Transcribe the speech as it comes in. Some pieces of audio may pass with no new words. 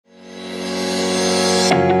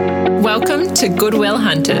Welcome to Goodwill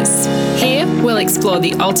Hunters. Here we'll explore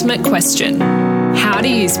the ultimate question: how to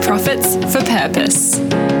use profits for purpose.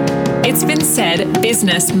 It's been said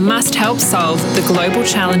business must help solve the global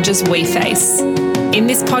challenges we face. In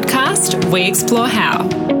this podcast, we explore how.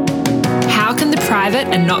 How can the private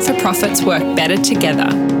and not-for-profits work better together?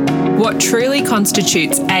 What truly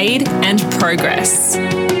constitutes aid and progress?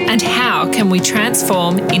 And how can we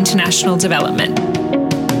transform international development?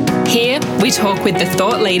 Here, we talk with the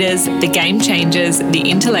thought leaders, the game changers, the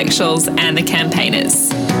intellectuals, and the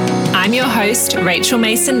campaigners. I'm your host, Rachel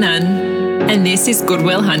Mason-Nunn, and this is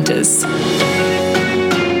Goodwill Hunters.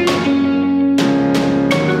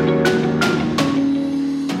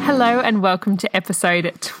 Hello and welcome to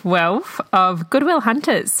episode 12 of Goodwill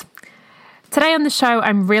Hunters. Today on the show,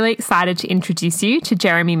 I'm really excited to introduce you to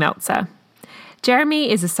Jeremy Meltzer. Jeremy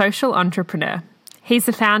is a social entrepreneur. He's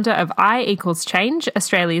the founder of I = Change,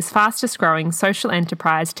 Australia's fastest growing social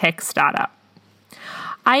enterprise tech startup.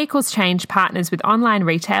 I = Change partners with online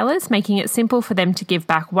retailers, making it simple for them to give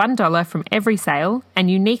back $1 from every sale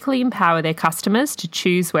and uniquely empower their customers to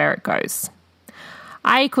choose where it goes.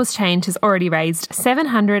 I = Change has already raised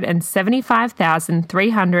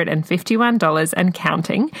 $775,351 and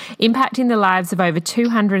counting, impacting the lives of over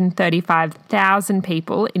 235,000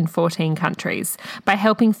 people in 14 countries by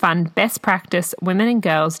helping fund best practice women and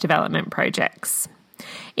girls development projects.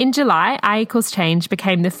 In July, I = Change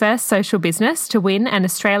became the first social business to win an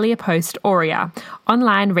Australia Post Aurea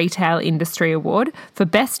Online Retail Industry Award for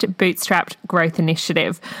Best Bootstrapped Growth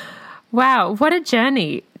Initiative. Wow, what a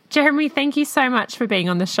journey. Jeremy, thank you so much for being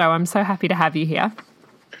on the show. I'm so happy to have you here.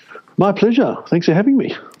 My pleasure. Thanks for having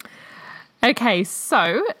me. Okay,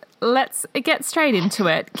 so let's get straight into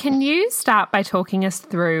it. Can you start by talking us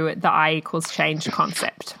through the I = Change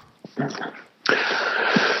concept?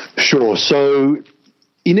 Sure. So,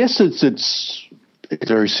 in essence, it's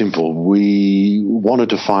very simple. We wanted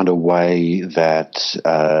to find a way that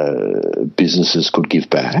businesses could give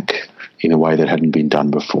back in a way that hadn't been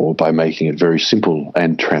done before by making it very simple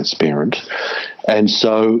and transparent. And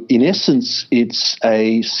so, in essence, it's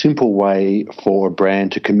a simple way for a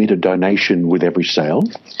brand to commit a donation with every sale.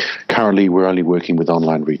 Currently, we're only working with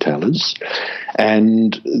online retailers.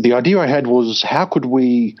 And the idea I had was, how could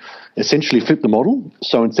we essentially flip the model?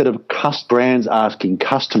 So instead of brands asking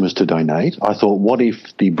customers to donate, I thought, what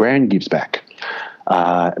if the brand gives back?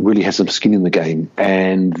 Really has some skin in the game,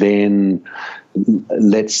 and then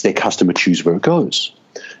lets their customer choose where it goes.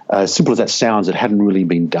 As simple as that sounds, it hadn't really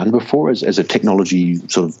been done before as a technology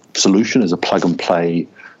sort of solution, as a plug-and-play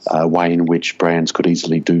way in which brands could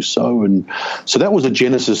easily do so. And so that was the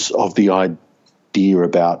genesis of the idea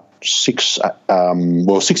about 6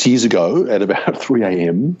 years ago at about 3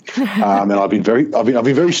 a.m. And I've been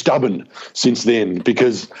very stubborn since then,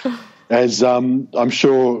 because as I'm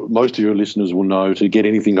sure most of your listeners will know, to get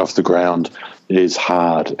anything off the ground is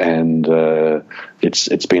hard, and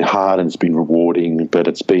it's been hard and it's been rewarding, but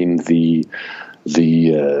it's been the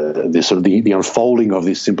unfolding of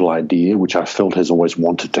this simple idea, which I felt has always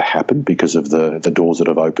wanted to happen because of the doors that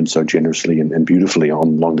have opened so generously and beautifully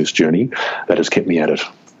along this journey, that has kept me at it.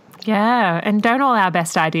 Yeah, and don't all our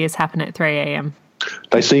best ideas happen at 3 a.m.?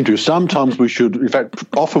 They seem to. Sometimes we should, in fact,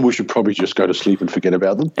 often we should probably just go to sleep and forget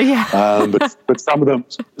about them. Yeah. But some of them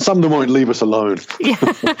won't leave us alone. Yeah,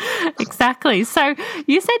 exactly. So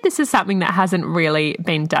you said this is something that hasn't really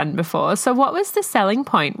been done before. So what was the selling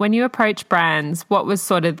point when you approached brands? What was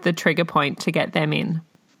sort of the trigger point to get them in?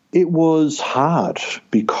 It was hard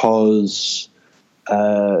because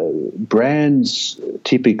brands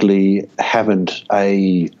typically haven't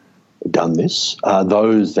done this.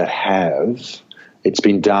 Those that have, it's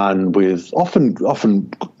been done with often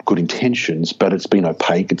good intentions, but it's been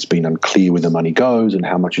opaque. It's been unclear where the money goes and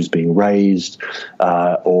how much is being raised.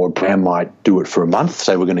 Or a brand might do it for a month,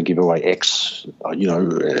 say we're going to give away X,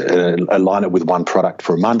 align it with one product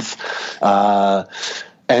for a month.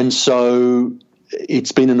 And so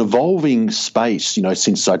it's been an evolving space,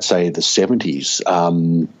 since I'd say the 70s,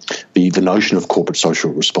 the notion of corporate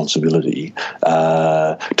social responsibility,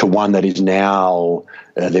 to one that is now,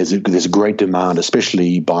 there's a great demand,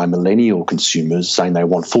 especially by millennial consumers, saying they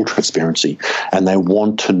want full transparency and they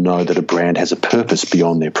want to know that a brand has a purpose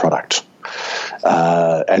beyond their product.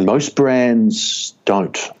 And most brands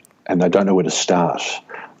don't, and they don't know where to start.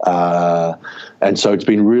 And so it's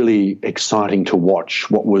been really exciting to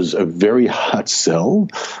watch what was a very hard sell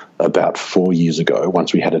about 4 years ago,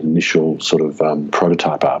 once we had an initial sort of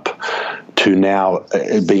prototype up, to now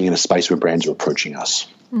being in a space where brands are approaching us.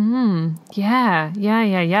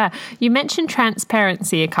 Yeah. You mentioned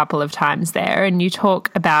transparency a couple of times there, and you talk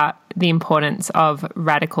about the importance of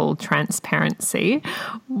radical transparency.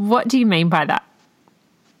 What do you mean by that?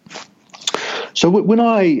 So when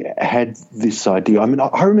I had this idea,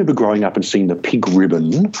 I remember growing up and seeing the pink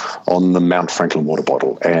ribbon on the Mount Franklin water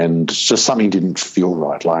bottle, and just something didn't feel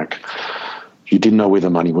right. Like, you didn't know where the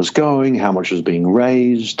money was going, how much was being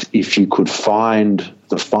raised. If you could find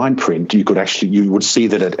the fine print, you would see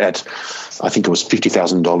that at I think it was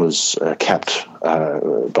 $50,000 capped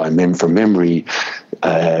from memory.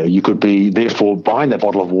 You could be therefore buying that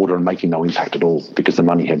bottle of water and making no impact at all, because the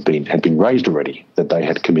money had been raised already that they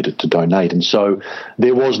had committed to donate, and so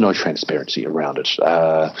there was no transparency around it.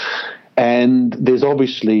 And there's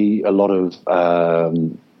obviously a lot of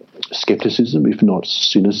skepticism, if not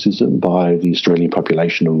cynicism, by the Australian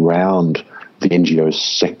population around the NGO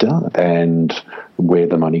sector and where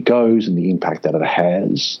the money goes and the impact that it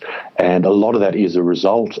has. And a lot of that is a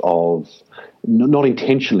result of, not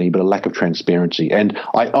intentionally, but a lack of transparency. And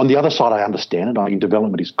on the other side, I understand it.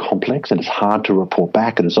 Development is complex and it's hard to report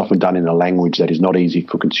back, and it's often done in a language that is not easy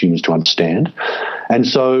for consumers to understand. And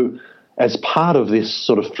so, as part of this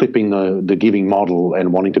sort of flipping the giving model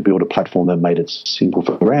and wanting to build a platform that made it simple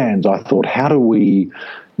for brands, I thought, how do we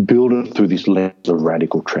build it through this lens of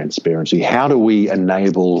radical transparency? How do we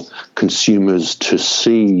enable consumers to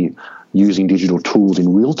see, using digital tools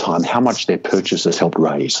in real time, how much their purchase has helped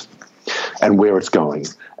raise and where it's going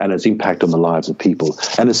and its impact on the lives of people?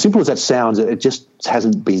 And as simple as that sounds, it just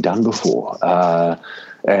hasn't been done before.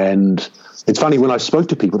 And it's funny, when I spoke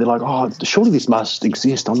to people, they're like, oh, surely this must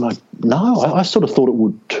exist. I'm like, no, I sort of thought it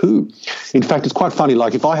would too. In fact, it's quite funny.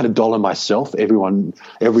 Like, if I had $1 myself,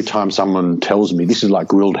 every time someone tells me, this is like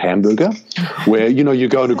grilled hamburger, where, you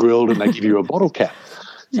go to grilled and they give you a bottle cap.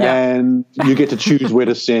 Yeah. And you get to choose where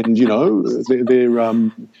to send,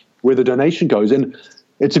 where the donation goes. And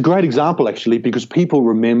it's a great example, actually, because people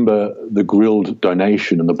remember the grilled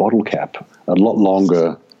donation and the bottle cap a lot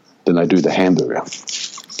longer than they do the hamburger.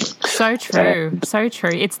 So true. So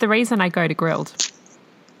true. It's the reason I go to grilled.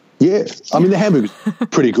 Yeah. The hamburger's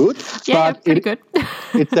pretty good. Yeah, but pretty good.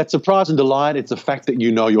 It's that surprise and delight. It's the fact that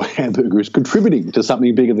your hamburger is contributing to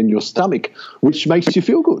something bigger than your stomach, which makes you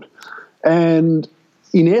feel good. And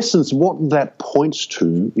in essence, what that points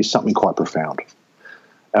to is something quite profound.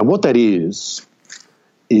 And what that is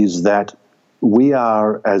that we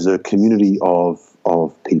are, as a community of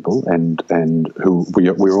people and who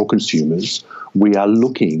we're all consumers, we are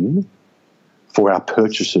looking for our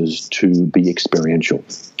purchases to be experiential.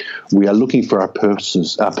 We are looking for our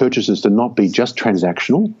purchases to not be just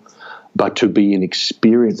transactional, but to be an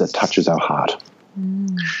experience that touches our heart.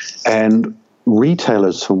 And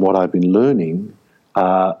retailers, from what I've been learning,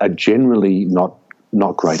 are generally not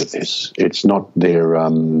great at this. It's not their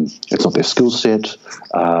skill set.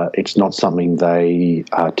 It's not something they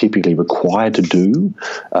are typically required to do,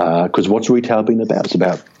 because what's retail been about? It's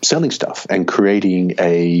about selling stuff and telling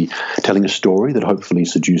a story that hopefully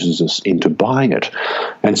seduces us into buying it.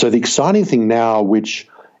 And so the exciting thing now, which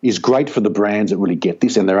is great for the brands that really get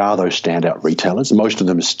this, and there are those standout retailers. Most of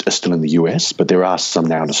them are still in the US, but there are some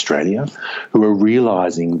now in Australia who are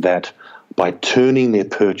realizing that by turning their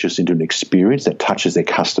purchase into an experience that touches their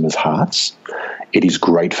customers' hearts, it is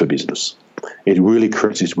great for business. It really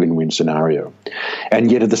creates this win-win scenario. And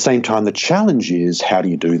yet at the same time, the challenge is, how do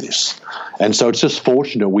you do this? And so it's just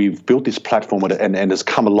fortunate we've built this platform and has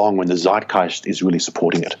come along when the zeitgeist is really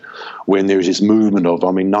supporting it, when there is this movement of,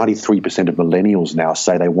 93% of millennials now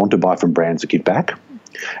say they want to buy from brands that give back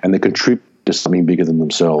and they contribute to something bigger than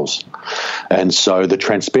themselves. And so the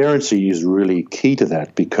transparency is really key to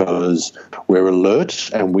that, because we're alert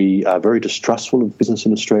and we are very distrustful of business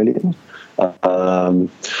in Australia.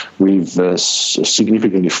 We've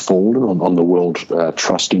significantly fallen on the World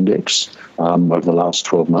Trust Index over the last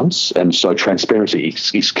 12 months. And so transparency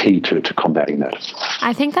is key to combating that.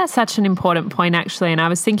 I think that's such an important point, actually. And I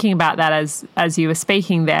was thinking about that as you were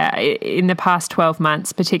speaking there. In the past 12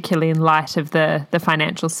 months, particularly in light of the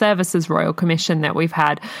Financial Services Royal Commission that we've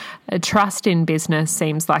had, trust in business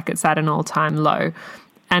seems like it's at an all-time low.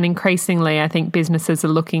 And increasingly, I think businesses are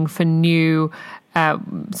looking for new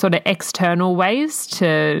sort of external ways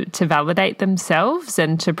to validate themselves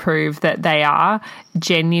and to prove that they are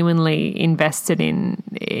genuinely invested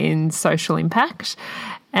in social impact.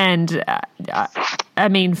 And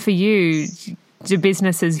for you, do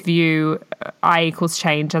businesses view I equals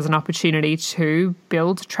change as an opportunity to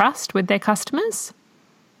build trust with their customers?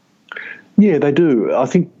 Yeah, they do. I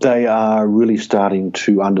think they are really starting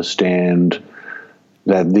to understand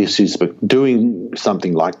that this is doing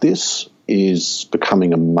something like this is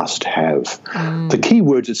becoming a must-have. The key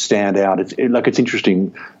words that stand out, it's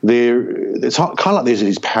interesting. It's kind of like there's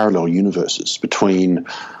these parallel universes between,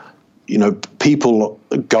 people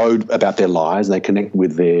go about their lives, they connect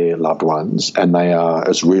with their loved ones, and they are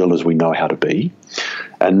as real as we know how to be.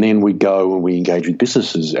 And then we go and we engage with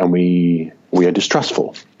businesses, and we are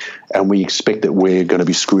distrustful, and we expect that we're going to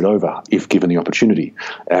be screwed over if given the opportunity,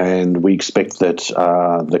 and we expect that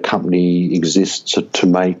the company exists to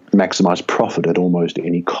maximize profit at almost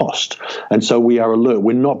any cost. And so we are alert.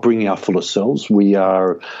 We're not bringing our fullest selves.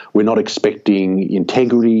 We're not expecting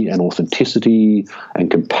integrity and authenticity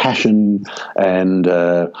and compassion and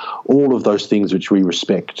all of those things which we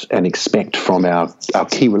respect and expect from our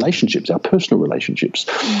key relationships, our personal relationships.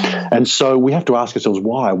 And so we have to ask ourselves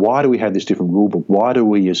why. Why do we have this different rule book? Why do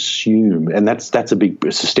we assume? And that's a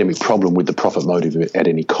big systemic problem with the profit motive at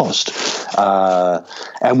any cost.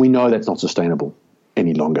 And we know that's not sustainable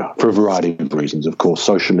any longer for a variety of reasons, of course,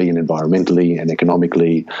 socially and environmentally and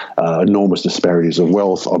economically, enormous disparities of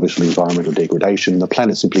wealth, obviously environmental degradation. The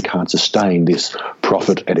planet simply can't sustain this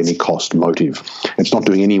profit at any cost motive. It's not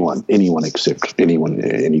doing anyone any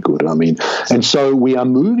good. And so we are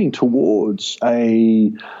moving towards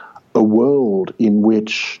a world in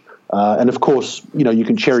which and of course, you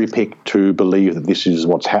can cherry pick to believe that this is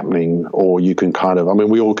what's happening, or you can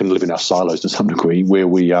we all can live in our silos to some degree, where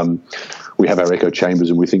we have our echo chambers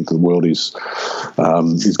and we think the world is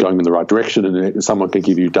going in the right direction, and someone can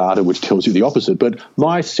give you data which tells you the opposite. But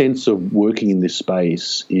my sense of working in this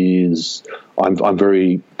space is I'm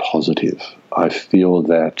very positive. I feel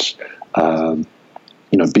that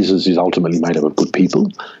business is ultimately made up of good people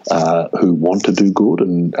who want to do good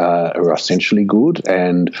and are essentially good.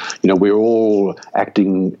 And, we're all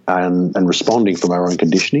acting and responding from our own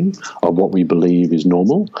conditioning of what we believe is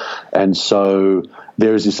normal. And so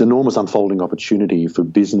there is this enormous unfolding opportunity for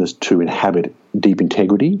business to inhabit deep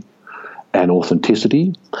integrity and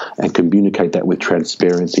authenticity and communicate that with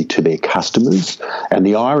transparency to their customers. And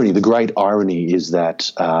the great irony is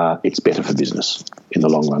that it's better for business in the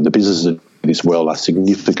long run. The businesses in this world are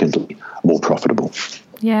significantly more profitable.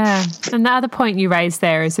 Yeah. And the other point you raised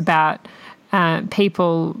there is about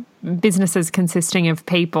businesses consisting of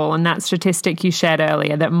people, and that statistic you shared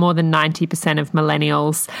earlier, that more than 90% of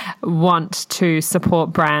millennials want to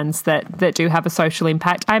support brands that do have a social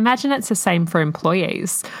impact. I imagine it's the same for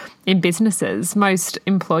employees in businesses. Most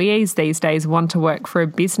employees these days want to work for a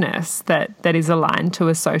business that is aligned to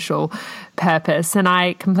a social purpose. And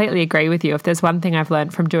I completely agree with you. If there's one thing I've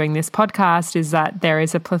learned from doing this podcast, is that there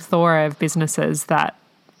is a plethora of businesses that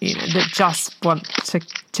that just want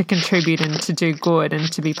to contribute and to do good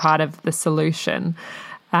and to be part of the solution.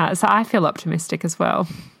 So I feel optimistic as well.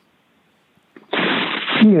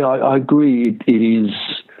 Yeah, I agree. It is.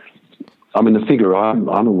 The figure I'm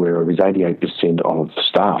aware of is 88% of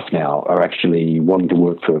staff now are actually wanting to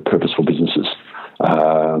work for purposeful businesses,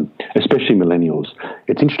 especially millennials.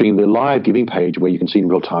 It's interesting, the live giving page where you can see in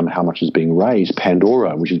real time how much is being raised,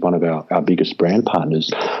 Pandora, which is one of our biggest brand partners,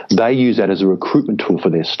 they use that as a recruitment tool for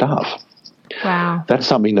their staff. Wow. That's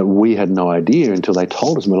something that we had no idea until they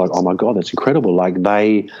told us, and we're like, oh my God, that's incredible. Like,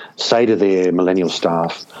 they say to their millennial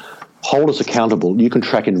staff, hold us accountable. You can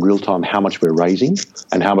track in real time how much we're raising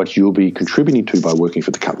and how much you'll be contributing to by working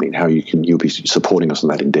for the company, and how you'll be supporting us in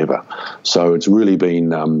that endeavour. So it's really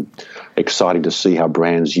been exciting to see how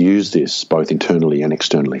brands use this both internally and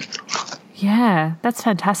externally. Yeah, that's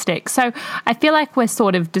fantastic. So I feel like we're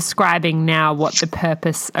sort of describing now what the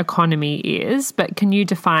purpose economy is, but can you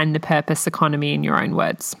define the purpose economy in your own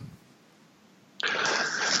words?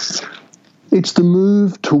 It's the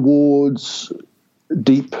move towards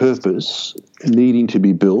deep purpose needing to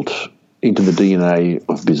be built into the DNA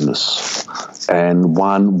of business, and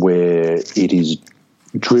one where it is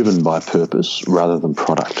driven by purpose rather than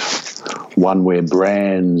product, one where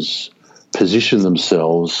brands position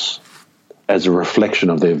themselves as a reflection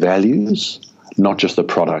of their values, not just the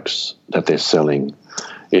products that they're selling.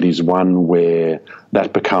 It is one where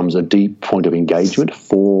that becomes a deep point of engagement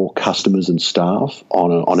for customers and staff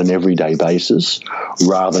on an everyday basis,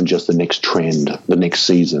 rather than just the next trend, the next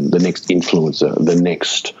season, the next influencer, the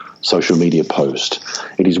next social media post.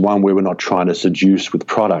 It is one where we're not trying to seduce with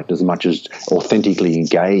product as much as authentically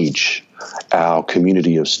engage our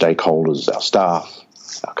community of stakeholders, our staff,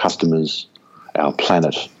 our customers, our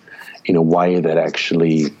planet, in a way that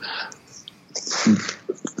actually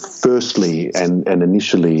firstly and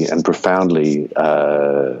initially and profoundly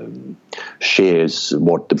shares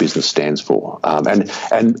what the business stands for.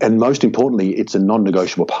 And most importantly, it's a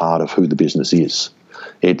non-negotiable part of who the business is.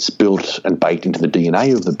 It's built and baked into the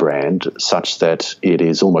DNA of the brand, such that it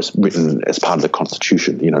is almost written as part of the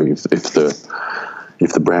constitution. You know, if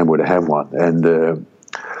the brand were to have one, and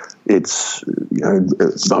it's, you know,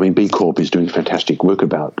 I mean, B Corp is doing fantastic work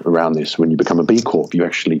around this. When you become a B Corp, you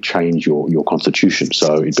actually change your constitution,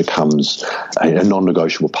 so it becomes a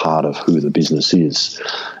non-negotiable part of who the business is,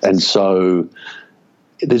 and so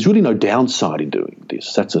there's really no downside in doing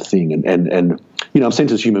this. That's a thing, and you know, I'm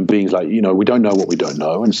sent as human beings, like, you know, we don't know what we don't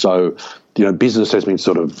know, and so, you know, business has been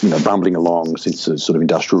sort of, you know, bumbling along since the sort of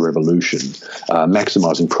industrial revolution,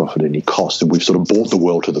 maximising profit at any cost, and we've sort of brought the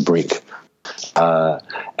world to the brink.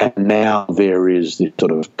 And now there is this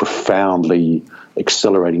sort of profoundly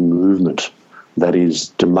accelerating movement that is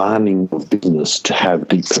demanding of business to have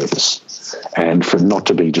deep purpose, and for it not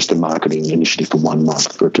to be just a marketing initiative for 1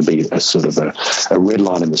 month, for it to be a sort of a red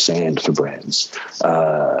line in the sand for brands.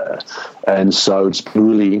 And so it's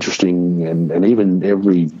really interesting, and even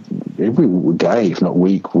every day, if not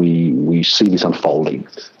week, we see this unfolding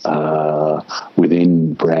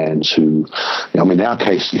within brands who, you know, I mean, in our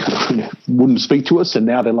case, you know, wouldn't speak to us, and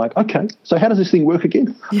now they're like, okay, so how does this thing work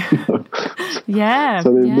again? Yeah.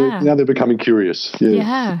 So now they're becoming curious.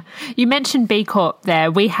 Yeah. You mentioned B Corp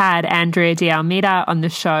there. We had Andrea de Almeida on the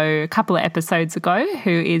show a couple of episodes ago,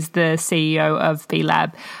 who is the CEO of B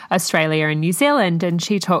Lab Australia and New Zealand, and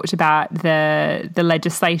she talked about the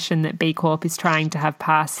legislation that B Corp is trying to have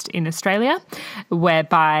passed in Australia,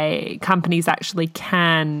 whereby companies actually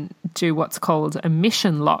can do what's called a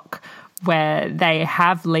mission lock, where they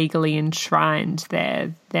have legally enshrined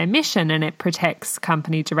their mission, and it protects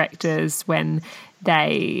company directors when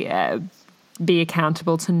they be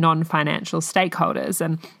accountable to non-financial stakeholders.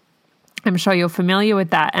 And I'm sure you're familiar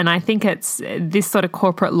with that. And I think it's this sort of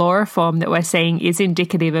corporate law reform that we're seeing is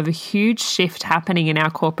indicative of a huge shift happening in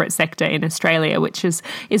our corporate sector in Australia, which is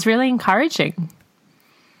really encouraging.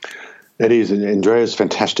 It is. And Andrea's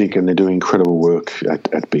fantastic, and they're doing incredible work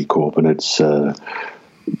at B Corp. And it's, you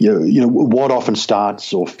know, what often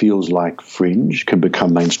starts or feels like fringe can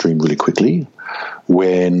become mainstream really quickly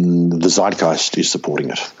when the zeitgeist is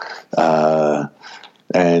supporting it.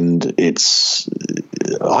 And it's,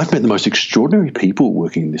 I've met the most extraordinary people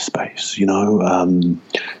working in this space, you know,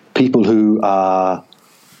 people who are,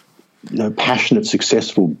 you know, passionate,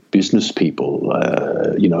 successful business people,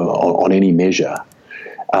 you know, on any measure,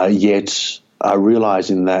 yet are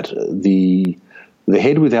realizing that the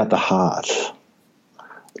head without the heart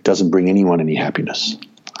doesn't bring anyone any happiness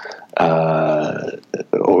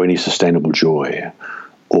or any sustainable joy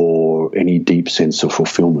or any deep sense of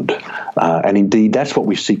fulfillment. And indeed, that's what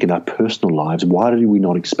we seek in our personal lives. Why do we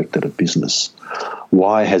not expect that of business?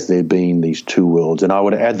 Why has there been these two worlds? And I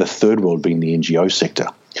would add the third world being the NGO sector,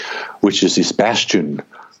 which is this bastion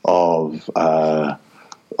of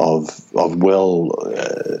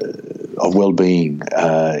well-being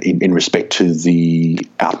in respect to the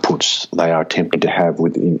outputs they are attempting to have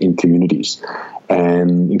in communities,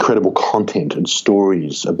 and incredible content and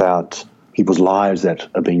stories about people's lives that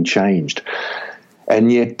are being changed. And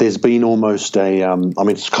yet there's been almost I mean,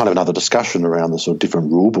 it's kind of another discussion around the sort of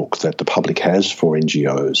different rule book that the public has for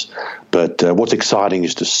NGOs. But what's exciting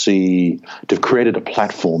is to see they've created a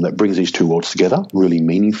platform that brings these two worlds together really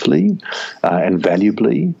meaningfully and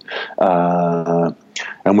valuably.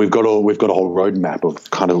 And we've got a whole roadmap of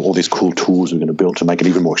kind of all these cool tools we're going to build to make it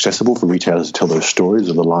even more accessible for retailers to tell those stories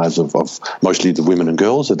of the lives of mostly the women and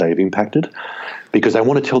girls that they've impacted, because they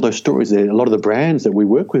want to tell those stories. A lot of the brands that we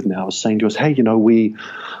work with now are saying to us, hey, you know, we've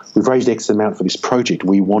raised X amount for this project.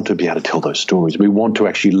 We want to be able to tell those stories. We want to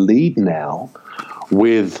actually lead now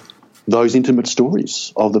with those intimate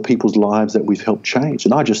stories of the people's lives that we've helped change.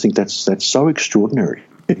 And I just think that's so extraordinary,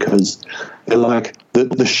 because they're like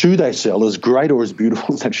the shoe they sell, as great or as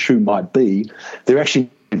beautiful as that shoe might be, they're actually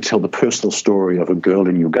going to tell the personal story of a girl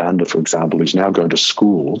in Uganda, for example, who's now going to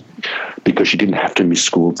school because she didn't have to miss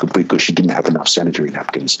school because she didn't have enough sanitary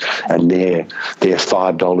napkins. And they're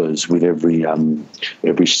 $5 with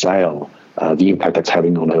every sale. The impact that's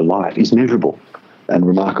having on her life is measurable and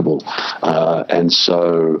remarkable. And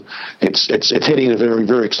so it's heading in a very,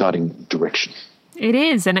 very exciting direction. It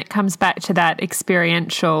is, and it comes back to that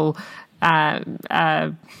experiential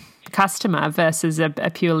customer versus a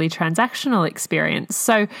purely transactional experience.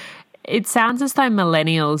 So it sounds as though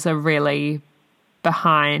millennials are really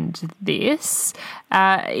behind this.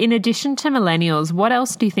 In addition to millennials, what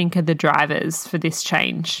else do you think are the drivers for this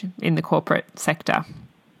change in the corporate sector?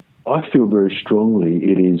 I feel very strongly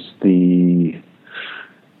it is the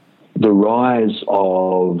rise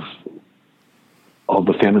of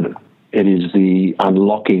the feminine. It is the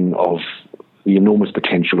unlocking of the enormous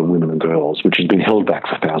potential of women and girls, which has been held back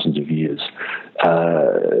for thousands of years.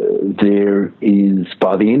 There is,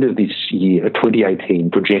 by the end of this year,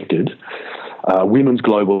 2018, projected, women's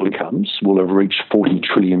global incomes will have reached $40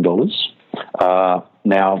 trillion.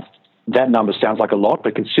 Now, that number sounds like a lot,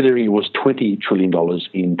 but considering it was $20 trillion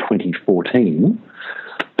in 2014,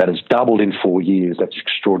 that has doubled in 4 years. That's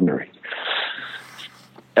extraordinary.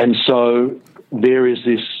 And so there is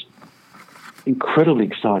this incredibly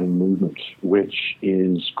exciting movement, which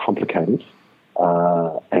is complicated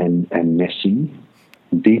and messy,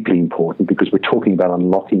 deeply important, because we're talking about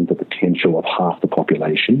unlocking the potential of half the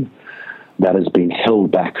population that has been held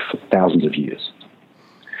back for thousands of years.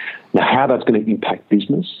 Now, how that's going to impact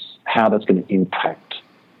business, how that's going to impact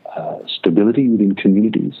stability within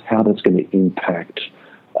communities, how that's going to impact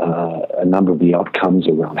a number of the outcomes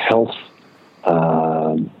around health,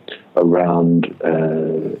 around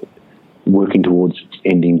working towards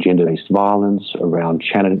ending gender-based violence, around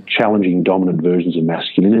challenging dominant versions of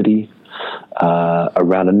masculinity,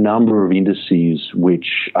 around a number of indices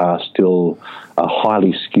which are still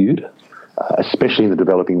highly skewed, especially in the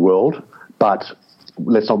developing world. But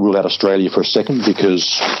let's not rule out Australia for a second,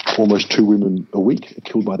 because almost 2 women a week are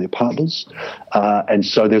killed by their partners. And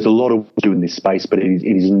so there's a lot of to do in this space, but it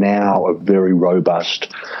is now a very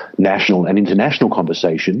robust national and international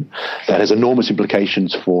conversation that has enormous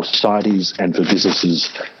implications for societies and for businesses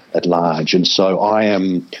at large. And so I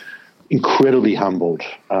am incredibly humbled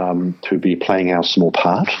to be playing our small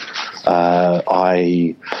part.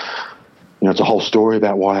 It's a whole story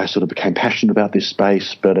about why I sort of became passionate about this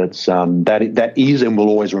space, but it's that is and will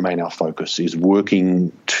always remain our focus, is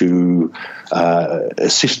working to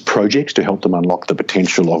assist projects to help them unlock the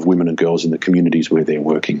potential of women and girls in the communities where they're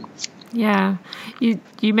working. Yeah.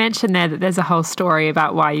 You mentioned there that there's a whole story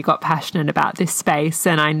about why you got passionate about this space,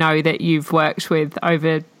 and I know that you've worked with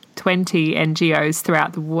over 20 NGOs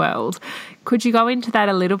throughout the world. Could you go into that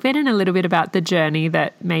a little bit, and a little bit about the journey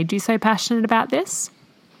that made you so passionate about this?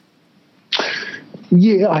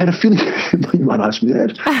 Yeah, I had a feeling you might ask me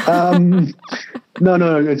that.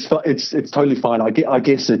 No, it's totally fine. I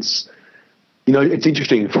guess it's, it's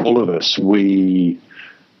interesting for all of us.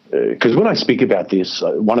 Because when I speak about this,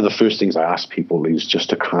 one of the first things I ask people is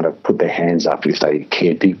just to kind of put their hands up if they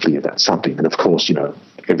care deeply about something. And of course,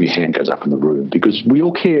 every hand goes up in the room because we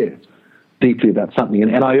all care deeply about something.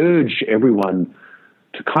 And I urge everyone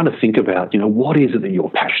to kind of think about, what is it that you're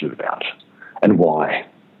passionate about and why?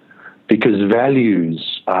 Because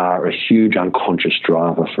values are a huge unconscious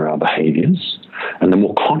driver for our behaviours. And the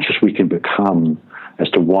more conscious we can become as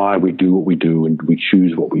to why we do what we do and we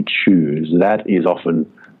choose what we choose, that is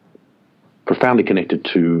often profoundly connected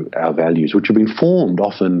to our values, which have been formed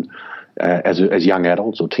often as young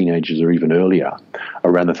adults or teenagers or even earlier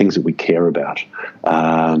around the things that we care about.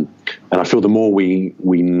 And I feel the more we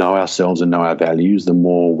know ourselves and know our values, the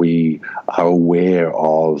more we are aware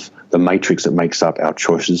of the matrix that makes up our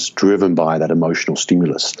choices, driven by that emotional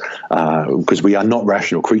stimulus. Because we are not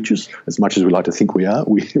rational creatures, as much as we like to think we are.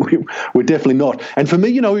 We're definitely not. And for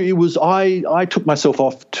me, it was I took myself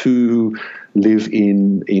off to live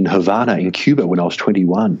in Havana in Cuba when I was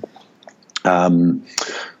 21.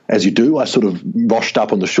 As you do, I sort of washed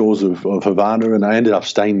up on the shores of Havana, and I ended up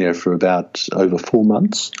staying there for about over 4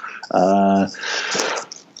 months. I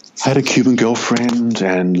had a Cuban girlfriend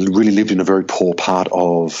and really lived in a very poor part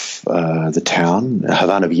of the town,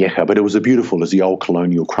 Havana Vieja, but it was as the old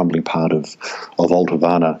colonial crumbling part of old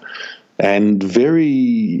Havana. And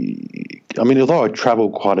although I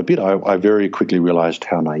traveled quite a bit, I very quickly realized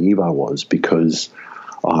how naive I was, because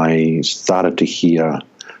I started to hear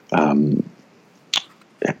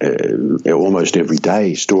almost every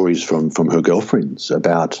day stories from her girlfriends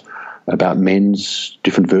about men's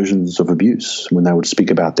different versions of abuse when they would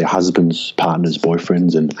speak about their husbands, partners,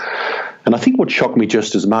 boyfriends. And I think what shocked me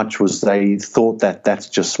just as much was they thought that that's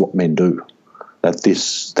just what men do, that's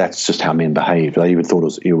just how men behave. They even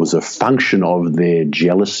thought it was a function of their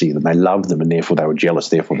jealousy, that they loved them and therefore they were jealous,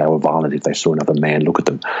 therefore they were violent if they saw another man look at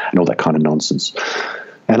them, and all that kind of nonsense.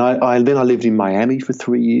 And then I lived in Miami for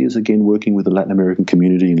 3 years, again working with the Latin American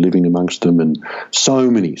community and living amongst them, and so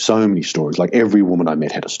many stories. Like every woman I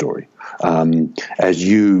met had a story. As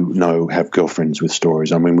you know, have girlfriends with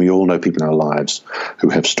stories. I mean, we all know people in our lives who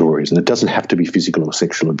have stories, and it doesn't have to be physical or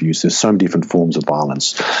sexual abuse. There's so many different forms of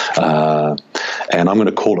violence. And I'm going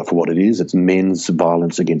to call it for what it is. It's men's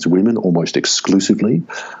violence against women almost exclusively.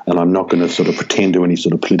 And I'm not going to sort of pretend to any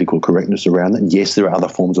sort of political correctness around it. Yes, there are other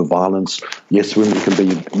forms of violence. Yes, women can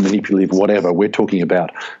be manipulative, whatever. We're talking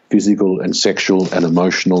about physical and sexual and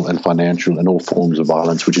emotional and financial and all forms of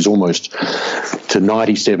violence, which is almost to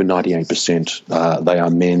 97, 98%. They are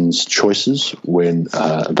men's choices when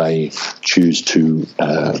they choose to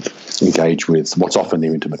engage with what's often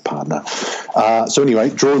their intimate partner. So anyway,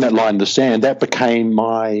 drawing that line in the sand, that became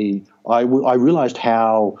I realised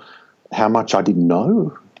how much I didn't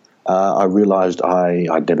know. I realised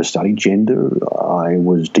I'd never studied gender. I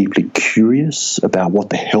was deeply curious about what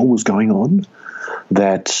the hell was going on,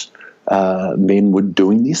 that men were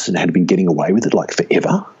doing this and had been getting away with it like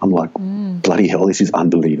forever. I'm like, bloody hell, this is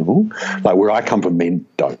unbelievable. Like where I come from, men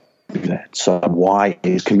don't do that. So why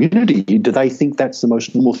is community, do they think that's the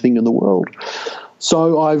most normal thing in the world?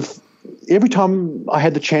 So every time I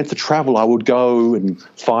had the chance to travel, I would go and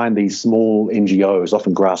find these small NGOs,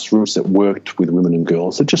 often grassroots, that worked with women and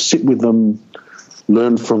girls. So just sit with them,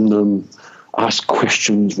 learn from them, ask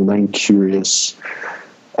questions, remain curious.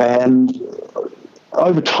 And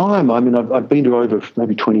over time, I mean, I've been to over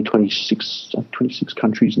maybe 26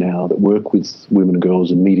 countries now that work with women and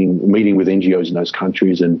girls and meeting with NGOs in those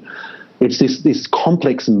countries. And it's this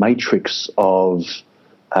complex matrix of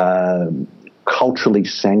culturally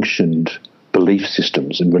sanctioned belief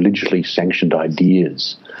systems and religiously sanctioned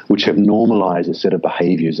ideas which have normalized a set of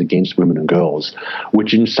behaviors against women and girls,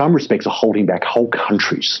 which in some respects are holding back whole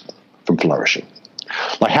countries from flourishing.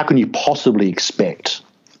 Like, how can you possibly expect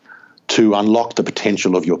to unlock the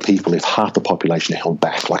potential of your people if half the population are held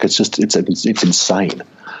back? Like, it's insane.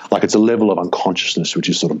 Like, it's a level of unconsciousness which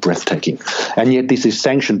is sort of breathtaking. And yet this is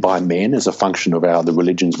sanctioned by men as a function of the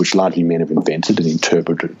religions which largely men have invented and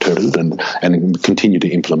interpreted and continue to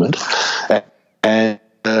implement. And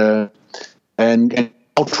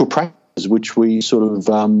cultural practices which we sort of,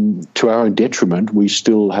 to our own detriment, we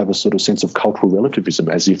still have a sort of sense of cultural relativism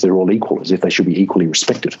as if they're all equal, as if they should be equally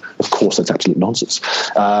respected. Of course, that's absolute nonsense.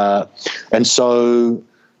 And so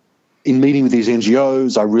in meeting with these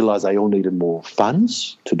NGOs, I realised they all needed more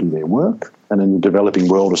funds to do their work. And in the developing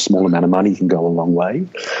world, a small amount of money can go a long way.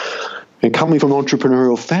 And coming from an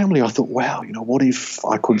entrepreneurial family, I thought, wow, what if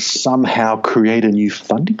I could somehow create a new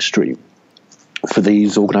funding stream for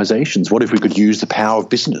these organisations? What if we could use the power of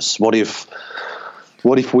business? What if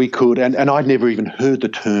we could, and I'd never even heard the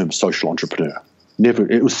term social entrepreneur.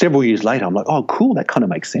 Never. It was several years later, I'm like, oh, cool, that kind of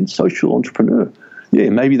makes sense, social entrepreneur. Yeah,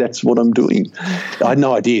 maybe that's what I'm doing. I had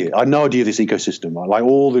no idea. I had no idea this ecosystem. Like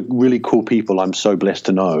all the really cool people I'm so blessed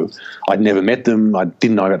to know, I'd never met them. I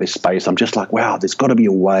didn't know about this space. I'm just like, wow, there's got to be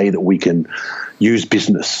a way that we can use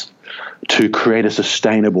business to create a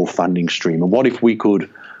sustainable funding stream. And what if we could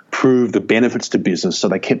prove the benefits to business so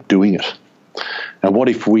they kept doing it? And what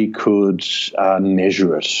if we could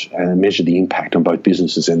measure it and measure the impact on both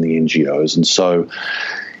businesses and the NGOs? And so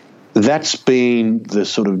that's been the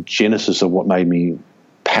sort of genesis of what made me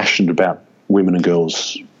passionate about women and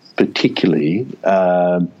girls particularly.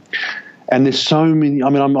 And there's so many, I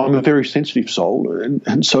mean, I'm a very sensitive soul.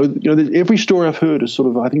 And so, every story I've heard has sort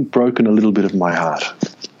of, I think, broken a little bit of my heart,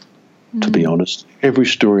 to be honest. Every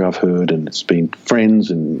story I've heard, and it's been friends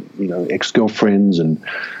and, ex-girlfriends and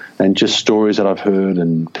just stories that I've heard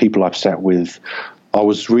and people I've sat with. I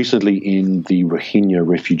was recently in the Rohingya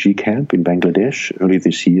refugee camp in Bangladesh earlier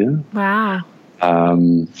this year. Wow.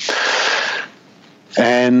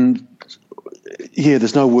 And, yeah,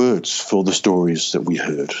 there's no words for the stories that we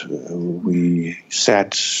heard. We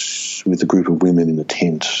sat with a group of women in a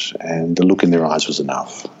tent, and the look in their eyes was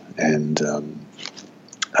enough. And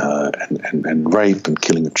rape and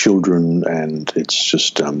killing of children, and it's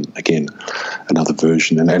just, again, another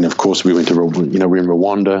version. And of course, we went to, we're in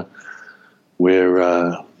Rwanda,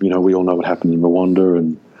 where, we all know what happened in Rwanda,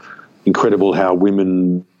 and incredible how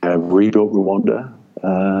women have rebuilt Rwanda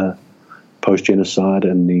post-genocide,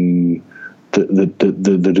 and the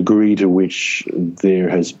degree to which there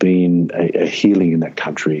has been a healing in that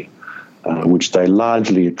country, which they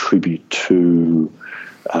largely attribute to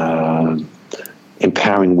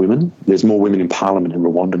empowering women. There's more women in parliament in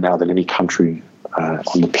Rwanda now than any country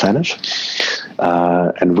on the planet.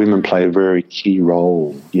 And women play a very key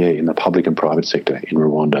role, in the public and private sector in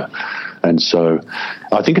Rwanda. And so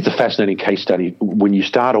I think it's a fascinating case study. When you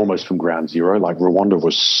start almost from ground zero, like Rwanda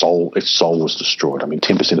its soul was destroyed. I mean,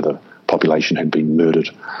 10% of the population had been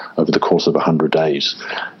murdered over the course of 100 days.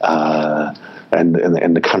 And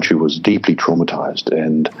the country was deeply traumatized.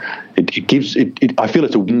 And it gives I feel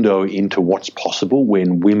it's a window into what's possible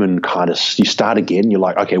when women you start again, you're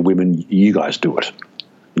like, okay, women, you guys do it.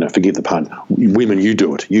 Forgive the pun. Women, you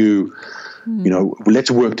do it. You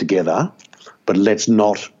Let's work together, but let's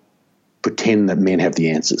not pretend that men have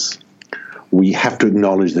the answers. We have to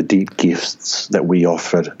acknowledge the deep gifts that we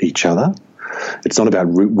offer each other. It's not about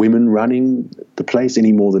women running the place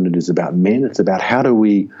any more than it is about men. It's about how do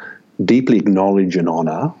we deeply acknowledge and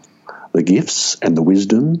honour the gifts and the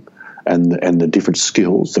wisdom and the different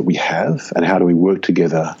skills that we have, and how do we work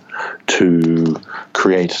together to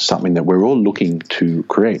create something that we're all looking to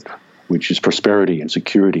create, which is prosperity and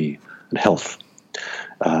security and health,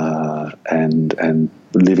 and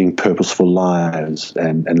living purposeful lives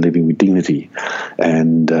and living with dignity.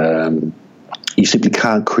 And you simply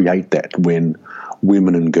can't create that when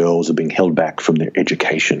women and girls are being held back from their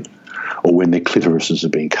education, or when their clitorises are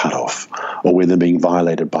being cut off, or when they're being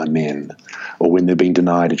violated by men, or when they're being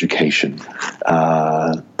denied education.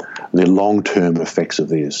 The long-term effects of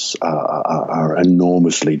this are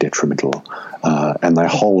enormously detrimental, and they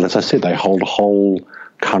hold, as I said, whole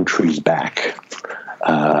countries back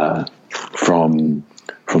from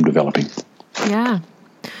developing. Yeah.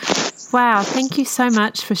 Wow. Thank you so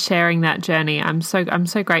much for sharing that journey. I'm so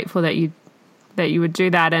grateful that you would do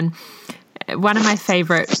that. And one of my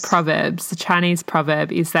favorite proverbs, the Chinese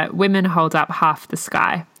proverb, is that women hold up half the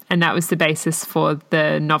sky. And that was the basis for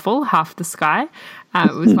the novel, Half the Sky.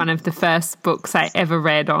 It was one of the first books I ever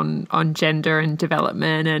read on gender and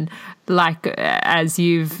development. And as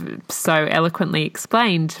you've so eloquently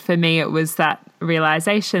explained, for me it was that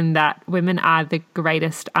realization that women are the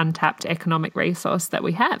greatest untapped economic resource that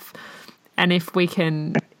we have. And if we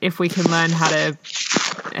can learn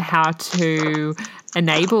how to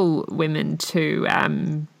enable women to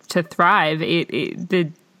thrive,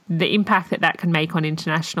 the impact that can make on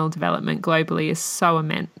international development globally is so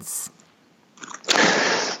immense.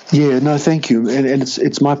 Yeah, no, thank you, and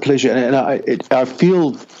it's my pleasure. And I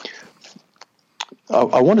feel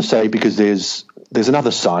I want to say, because there's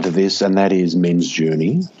another side of this, and that is men's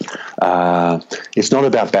journey. It's not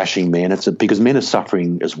about bashing men; it's because men are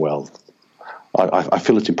suffering as well. I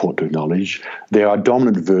feel it's important to acknowledge there are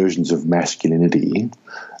dominant versions of masculinity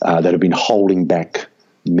that have been holding back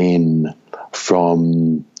men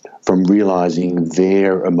from realizing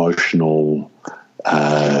their emotional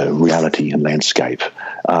reality and landscape,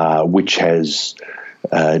 which has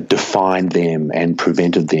defined them and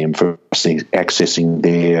prevented them from accessing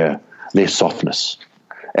their softness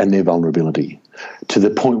and their vulnerability, to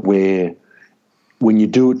the point where when you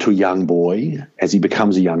do it to a young boy, as he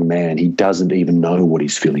becomes a young man, he doesn't even know what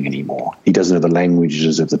he's feeling anymore. He doesn't have the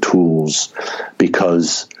languages, of the tools,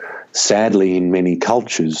 because sadly in many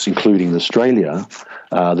cultures, including Australia,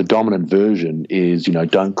 the dominant version is,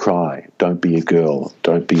 don't cry, don't be a girl,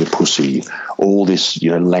 don't be a pussy, all this,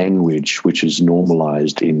 language which is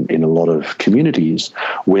normalized in a lot of communities,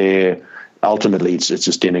 where ultimately it's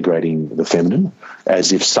just denigrating the feminine,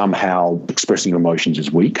 as if somehow expressing emotions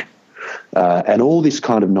is weak. And all this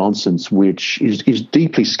kind of nonsense, which is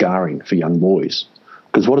deeply scarring for young boys,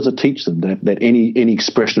 because what does it teach them? That any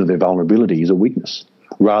expression of their vulnerability is a weakness,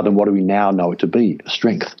 rather than what do we now know it to be, a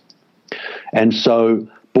strength. And so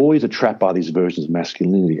boys are trapped by these versions of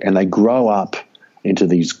masculinity, and they grow up into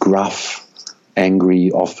these gruff,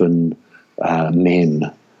 angry, often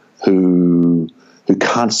men who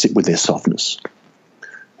can't sit with their softness,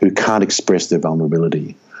 who can't express their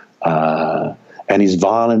vulnerability. And is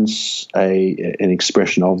violence an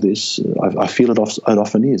expression of this? I feel it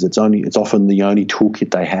often is. It's often the only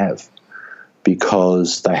toolkit they have,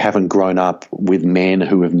 because they haven't grown up with men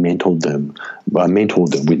who have mentored them,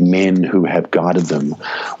 with men who have guided them,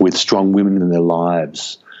 with strong women in their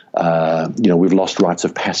lives. We've lost rites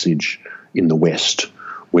of passage in the West,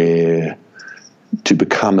 where to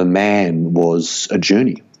become a man was a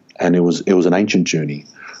journey, and it was an ancient journey,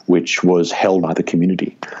 which was held by the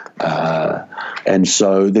community. And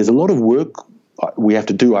so there's a lot of work we have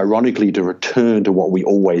to do, ironically, to return to what we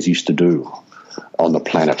always used to do on the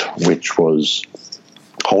planet, which was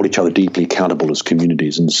hold each other deeply accountable as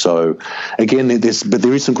communities. And so, again,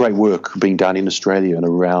 there is some great work being done in Australia and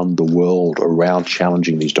around the world around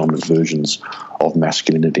challenging these dominant versions of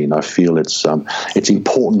masculinity. And I feel it's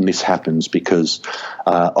important this happens, because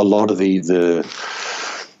a lot of the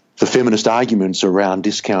feminist arguments around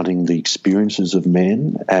discounting the experiences of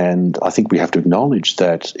men, and I think we have to acknowledge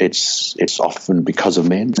that it's often because of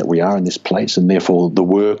men that we are in this place, and therefore the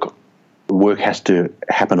work has to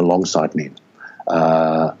happen alongside men,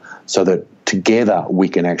 so that together we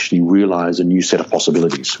can actually realize a new set of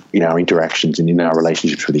possibilities in our interactions and in our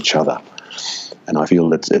relationships with each other. And I feel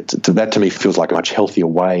that to me feels like a much healthier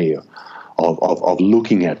way of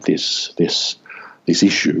looking at this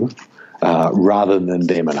issue, rather than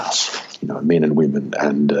them and us. men and women,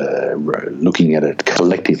 and looking at it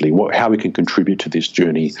collectively, how we can contribute to this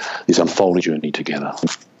journey, this unfolding journey together.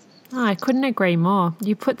 Oh, I couldn't agree more.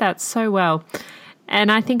 You put that so well. And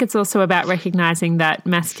I think it's also about recognizing that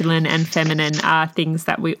masculine and feminine are things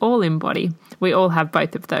that we all embody. We all have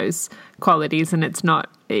both of those qualities, and it's not,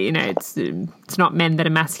 it's not men that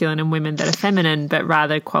are masculine and women that are feminine, but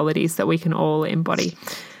rather qualities that we can all embody.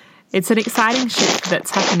 It's an exciting shift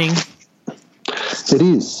that's happening. It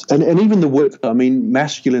is. And even the word,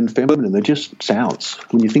 masculine, feminine, they're just sounds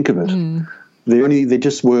when you think of it. They're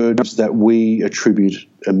just words that we attribute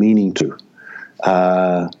a meaning to.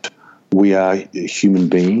 We are human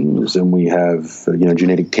beings, and we have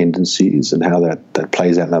genetic tendencies, and how that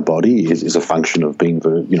plays out in our body is a function of being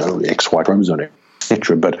the XY chromosome,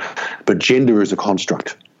 etc. But gender is a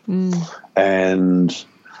construct, and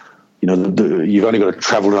you've only got to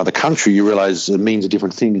travel to another country, you realise it means a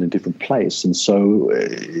different thing in a different place, and so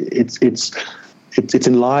it's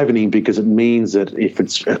enlivening, because it means that if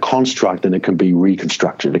it's a construct, then it can be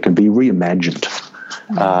reconstructed, it can be reimagined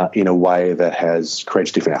in a way that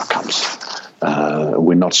creates different outcomes.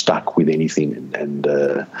 We're not stuck with anything, and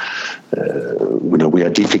we are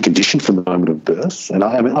deeply conditioned from the moment of birth. And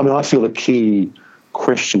I feel the key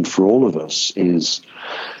question for all of us is,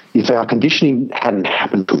 if our conditioning hadn't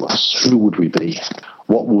happened to us, who would we be?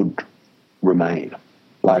 What would remain?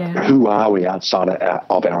 Who are we outside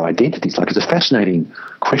of our identities? It's a fascinating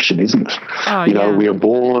question, isn't it? Oh, we are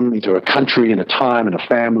born into a country and a time and a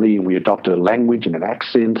family, and we adopt a language and an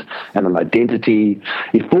accent and an identity.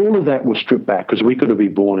 If all of that was stripped back, because we could have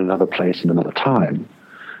been born in another place in another time,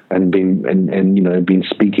 and been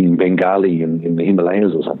speaking Bengali in the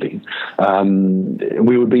Himalayas or something,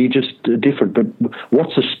 we would be just different. But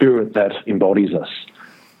what's the spirit that embodies us?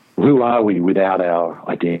 Who are we without our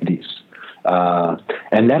identities?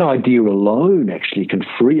 And that idea alone actually can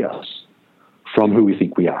free us from who we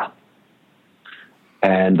think we are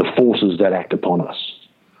and the forces that act upon us.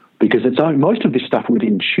 Because most of this stuff we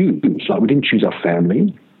didn't choose. We didn't choose our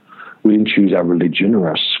family, we didn't choose our religion or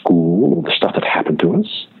our school or the stuff that happened to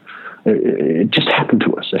us. It just happened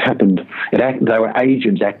to us. It happened. They were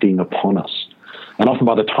agents acting upon us. And often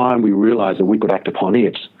by the time we realised that we could act upon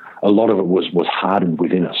it, a lot of it was hardened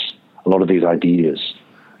within us. A lot of these ideas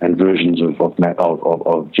and versions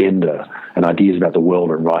of gender and ideas about the world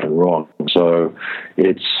and right and wrong. So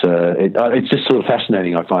it's just sort of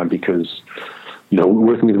fascinating, I find, because we're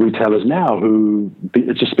working with retailers now who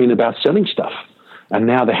it's just been about selling stuff, and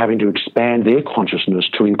now they're having to expand their consciousness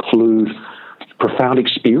to include profound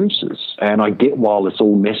experiences. And I get, while it's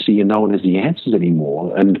all messy and no one has the answers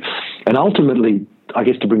anymore, and ultimately, I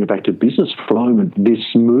guess, to bring it back to business flow, this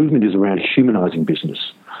movement is around humanizing business.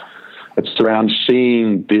 It's around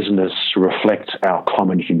seeing business reflect our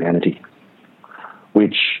common humanity,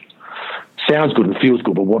 which sounds good and feels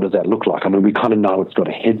good, but what does that look like? We kind of know it's got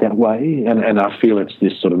to head that way, and I feel it's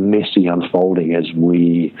this sort of messy unfolding as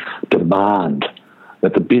we demand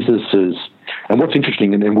that the businesses. And what's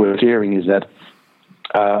interesting and worth sharing is that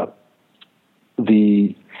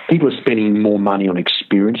the people are spending more money on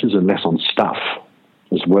experiences and less on stuff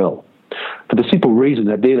as well, for the simple reason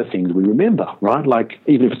that they're the things we remember, right? Like,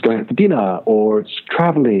 even if it's going out for dinner, or it's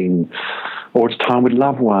traveling, or it's time with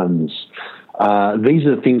loved ones, these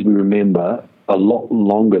are the things we remember a lot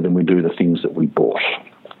longer than we do the things that we bought.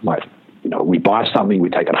 Like, we buy something, we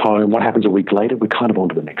take it home. What happens a week later? We're kind of on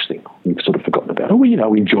to the next thing. We've sort of forgotten about it. We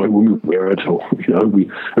enjoy it when we wear it, or,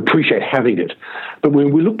 we appreciate having it. But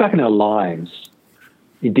when we look back in our lives,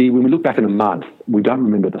 indeed, when we look back in a month, we don't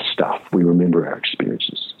remember the stuff. We remember our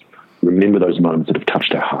experiences. Remember those moments that have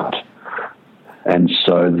touched our heart. And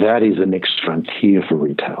so that is the next frontier for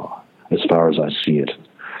retail, as far as I see it,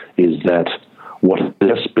 is that what has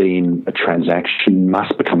just been a transaction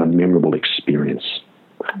must become a memorable experience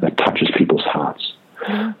that touches people's hearts.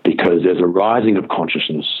 Because there's a rising of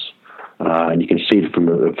consciousness, and you can see it from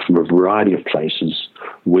a variety of places,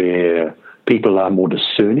 where people are more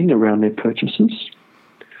discerning around their purchases,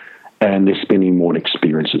 and they're spending more on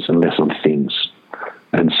experiences and less on things.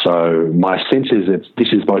 And so my sense is that this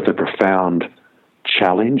is both a profound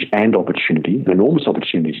challenge and opportunity, an enormous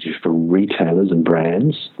opportunity for retailers and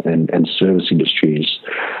brands and service industries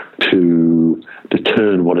to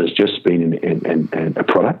turn what has just been a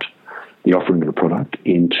product, the offering of a product,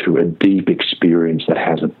 into a deep experience that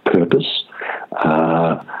has a purpose,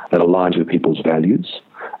 that aligns with people's values.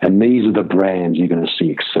 And these are the brands you're going to see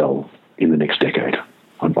excel in the next decade.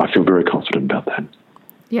 I feel very confident about that.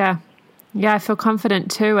 Yeah, I feel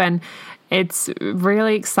confident too. And it's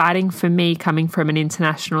really exciting for me, coming from an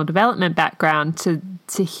international development background,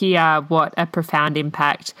 to hear what a profound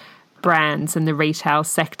impact brands and the retail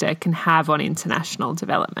sector can have on international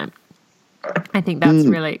development. I think that's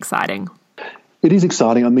really exciting. It is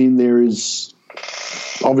exciting. I mean, there is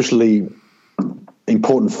obviously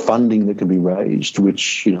important funding that can be raised,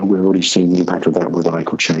 which, we're already seeing the impact of that with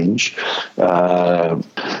Ico Change.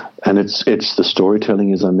 And it's the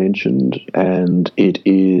storytelling, as I mentioned, and it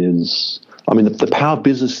is, the power of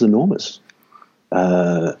business is enormous.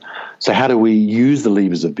 So how do we use the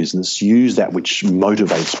levers of business, use that which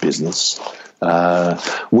motivates business?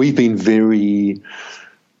 We've been very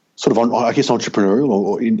sort of, entrepreneurial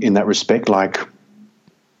or in that respect, like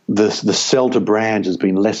the sell to brands has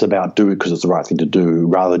been less about do it because it's the right thing to do,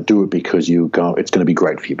 rather do it because it's going to be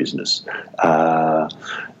great for your business.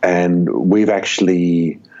 And we've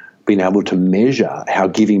actually been able to measure how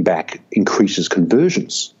giving back increases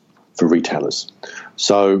conversions for retailers.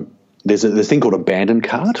 So there's a thing called abandoned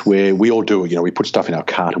cart where we all do it. We put stuff in our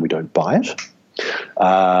cart and we don't buy it.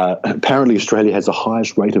 Apparently Australia has the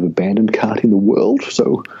highest rate of abandoned cart in the world,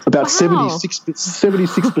 so about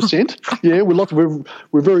 76%. Yeah,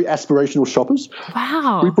 we're very aspirational shoppers.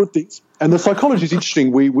 Wow. We put things, and the psychology is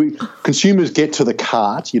interesting. We consumers get to the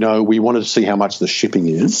cart, we want to see how much the shipping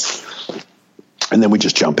is, and then we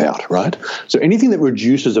just jump out, right? So anything that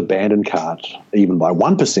reduces abandoned cart even by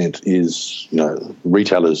 1% is,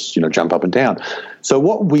 retailers, jump up and down. So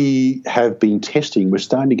what we have been testing, we're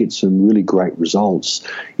starting to get some really great results,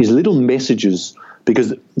 is little messages, because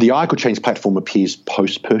the Ico Change platform appears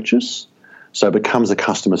post-purchase, so it becomes the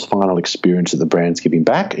customer's final experience that the brand's giving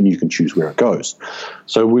back, and you can choose where it goes.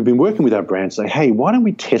 So we've been working with our brands to say, hey, why don't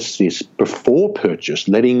we test this before purchase,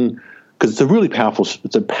 because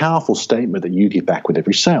it's a powerful statement that you give back with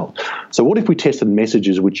every sale. So what if we tested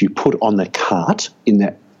messages which you put on the cart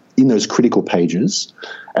in those critical pages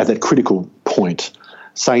at that critical point,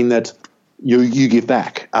 saying that you give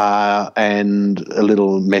back, and a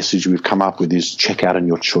little message we've come up with is check out and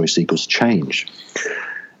your choice equals change.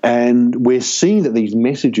 And we're seeing that these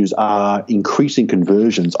messages are increasing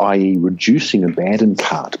conversions, i.e. reducing abandoned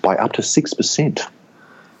cart by up to 6%.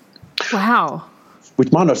 Wow. Which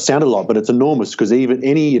might not sound a lot, but it's enormous, because even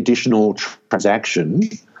any additional transaction,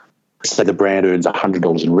 say the brand earns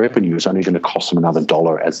 $100 in revenue, it's only going to cost them another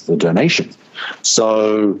 $1 as the donation.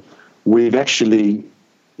 So we've actually,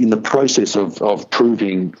 in the process of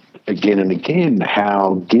proving again and again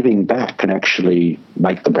how giving back can actually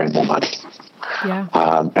make the brand more money. Yeah.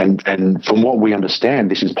 And from what we understand,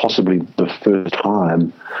 this is possibly the first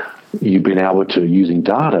time you've been able to, using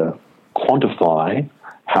data, quantify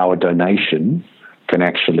how a donation can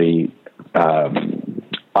actually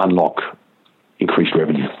unlock increased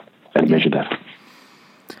revenue and measure that.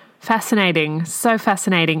 Fascinating. So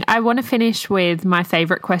fascinating. I want to finish with my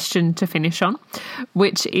favourite question to finish on,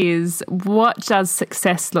 which is, what does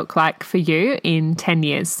success look like for you in 10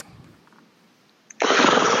 years?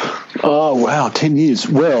 Oh, wow, 10 years.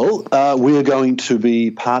 Well, we are going to be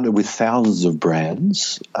partnered with thousands of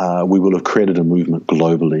brands. We will have created a movement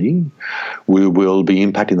globally. We will be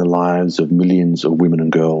impacting the lives of millions of women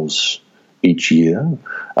and girls each year.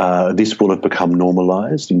 This will have become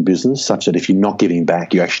normalized in business, such that if you're not giving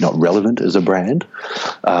back, you're actually not relevant as a brand.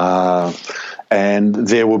 And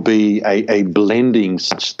there will be a blending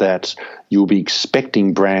such that you'll be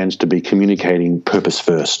expecting brands to be communicating purpose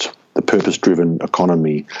first. The purpose-driven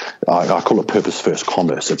economy. I call it purpose-first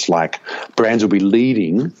commerce. It's like brands will be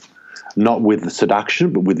leading not with the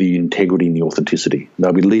seduction, but with the integrity and the authenticity.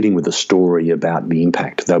 They'll be leading with a story about the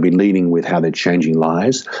impact. They'll be leading with how they're changing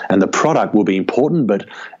lives. And the product will be important, but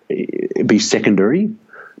be secondary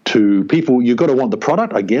to people. You've got to want the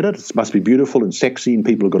product. I get it. It must be beautiful and sexy, and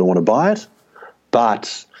people have got to want to buy it.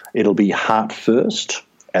 But it'll be heart first.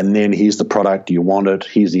 And then here's the product, do you want it?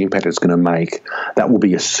 Here's the impact it's going to make. That will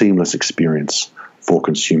be a seamless experience for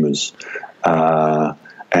consumers.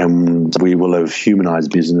 And we will have humanized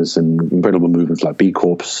business and incredible movements like B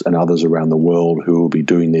Corps and others around the world who will be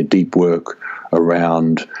doing their deep work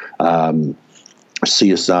around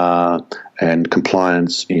CSR and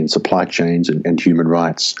compliance in supply chains and human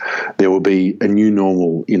rights. There will be a new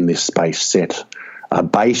normal in this space set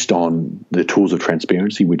based on the tools of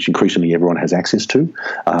transparency, which increasingly everyone has access to.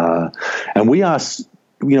 And we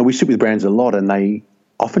sit with brands a lot, and they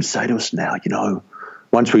often say to us now,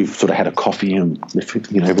 once we've sort of had a coffee and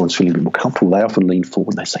everyone's feeling a bit more comfortable, they often lean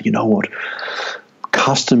forward and they say, you know what,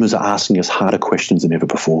 customers are asking us harder questions than ever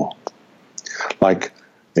before. Like,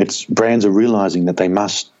 brands are realizing that they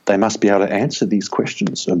must be able to answer these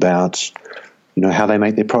questions about, how they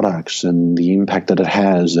make their products and the impact that it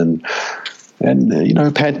has. And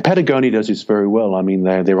Patagonia does this very well. I mean,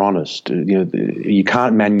 they're honest. You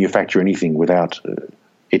can't manufacture anything without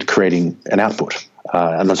it creating an output.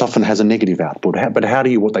 and this often has a negative output. But how do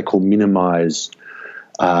you what they call minimise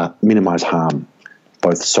harm,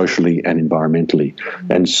 both socially and environmentally?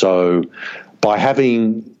 And so by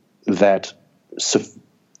having that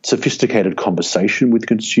sophisticated conversation with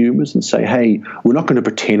consumers and say, hey, we're not going to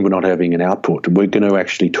pretend we're not having an output. We're going to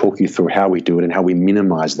actually talk you through how we do it and how we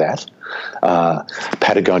minimise that.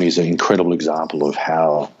 Patagonia is an incredible example of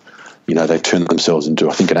how, they've turned themselves into,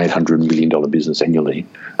 I think, an $800 million business annually.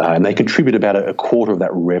 And they contribute about a quarter of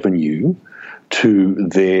that revenue to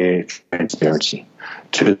their transparency,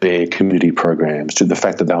 to their community programs, to the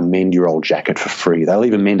fact that they'll mend your old jacket for free. They'll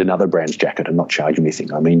even mend another brand's jacket and not charge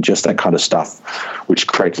anything. I mean, just that kind of stuff, which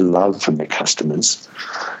creates love from their customers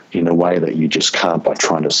in a way that you just can't by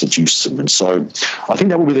trying to seduce them. And so I think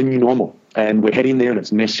that will be the new normal. And we're heading there, and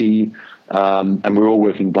it's messy, and we're all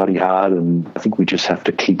working bloody hard, and I think we just have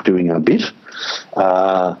to keep doing our bit.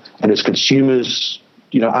 And as consumers,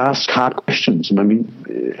 ask hard questions. I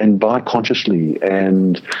mean, and buy consciously.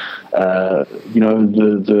 And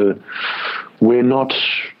we're not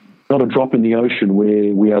a drop in the ocean.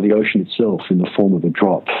 We are the ocean itself in the form of a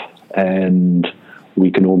drop, and we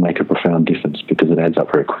can all make a profound difference because it adds up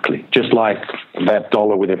very quickly. Just like that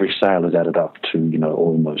dollar with every sale has added up to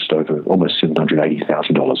almost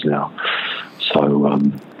 $780,000 now. So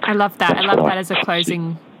I love that. I love that as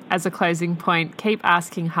a closing point. Keep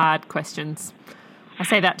asking hard questions. I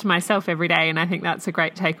say that to myself every day, and I think that's a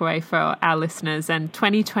great takeaway for our listeners. And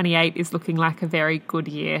 2028 is looking like a very good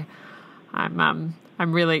year. I'm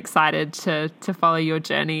really excited to follow your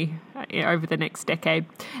journey over the next decade.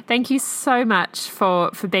 Thank you so much for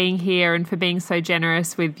being here and for being so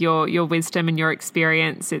generous with your wisdom and your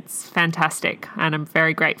experience. It's fantastic, and I'm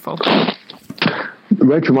very grateful.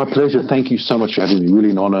 Rachel, my pleasure. Thank you so much for having me. Really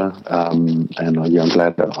an honour, and I'm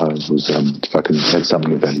glad that I was. If I can add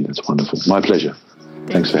something of value, that's wonderful. My pleasure.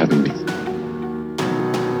 Thanks for having me.